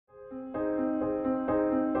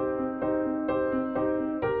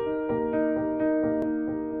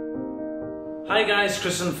Hi guys,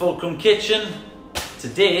 Chris in Fulcrum Kitchen.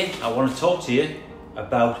 Today I want to talk to you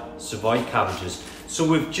about Savoy cabbages. So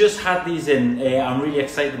we've just had these in, I'm really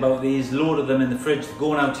excited about these, load of them in the fridge,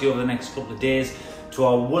 going out to you over the next couple of days to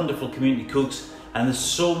our wonderful community cooks, and there's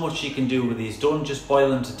so much you can do with these. Don't just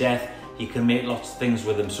boil them to death, you can make lots of things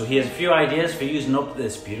with them. So here's a few ideas for using up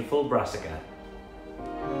this beautiful brassica.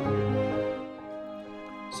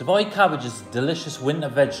 Savoy cabbage is a delicious winter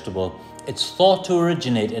vegetable. It's thought to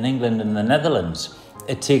originate in England and the Netherlands.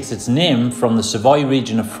 It takes its name from the Savoy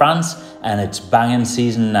region of France, and it's banging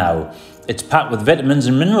season now. It's packed with vitamins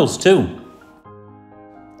and minerals too.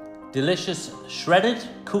 Delicious shredded,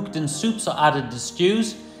 cooked in soups or added to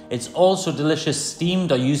stews. It's also delicious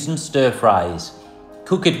steamed or used in stir fries.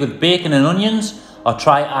 Cook it with bacon and onions, or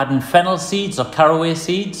try adding fennel seeds or caraway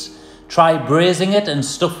seeds. Try braising it and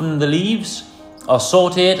stuffing the leaves, or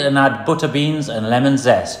saute it and add butter beans and lemon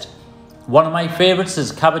zest. One of my favourites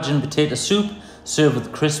is cabbage and potato soup, served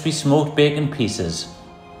with crispy smoked bacon pieces.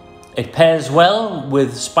 It pairs well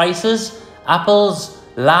with spices, apples,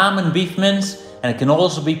 lamb and beef mince, and it can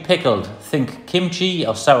also be pickled, think kimchi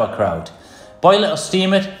or sauerkraut. Boil it or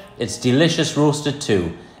steam it, it's delicious roasted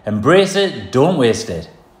too. Embrace it, don't waste it.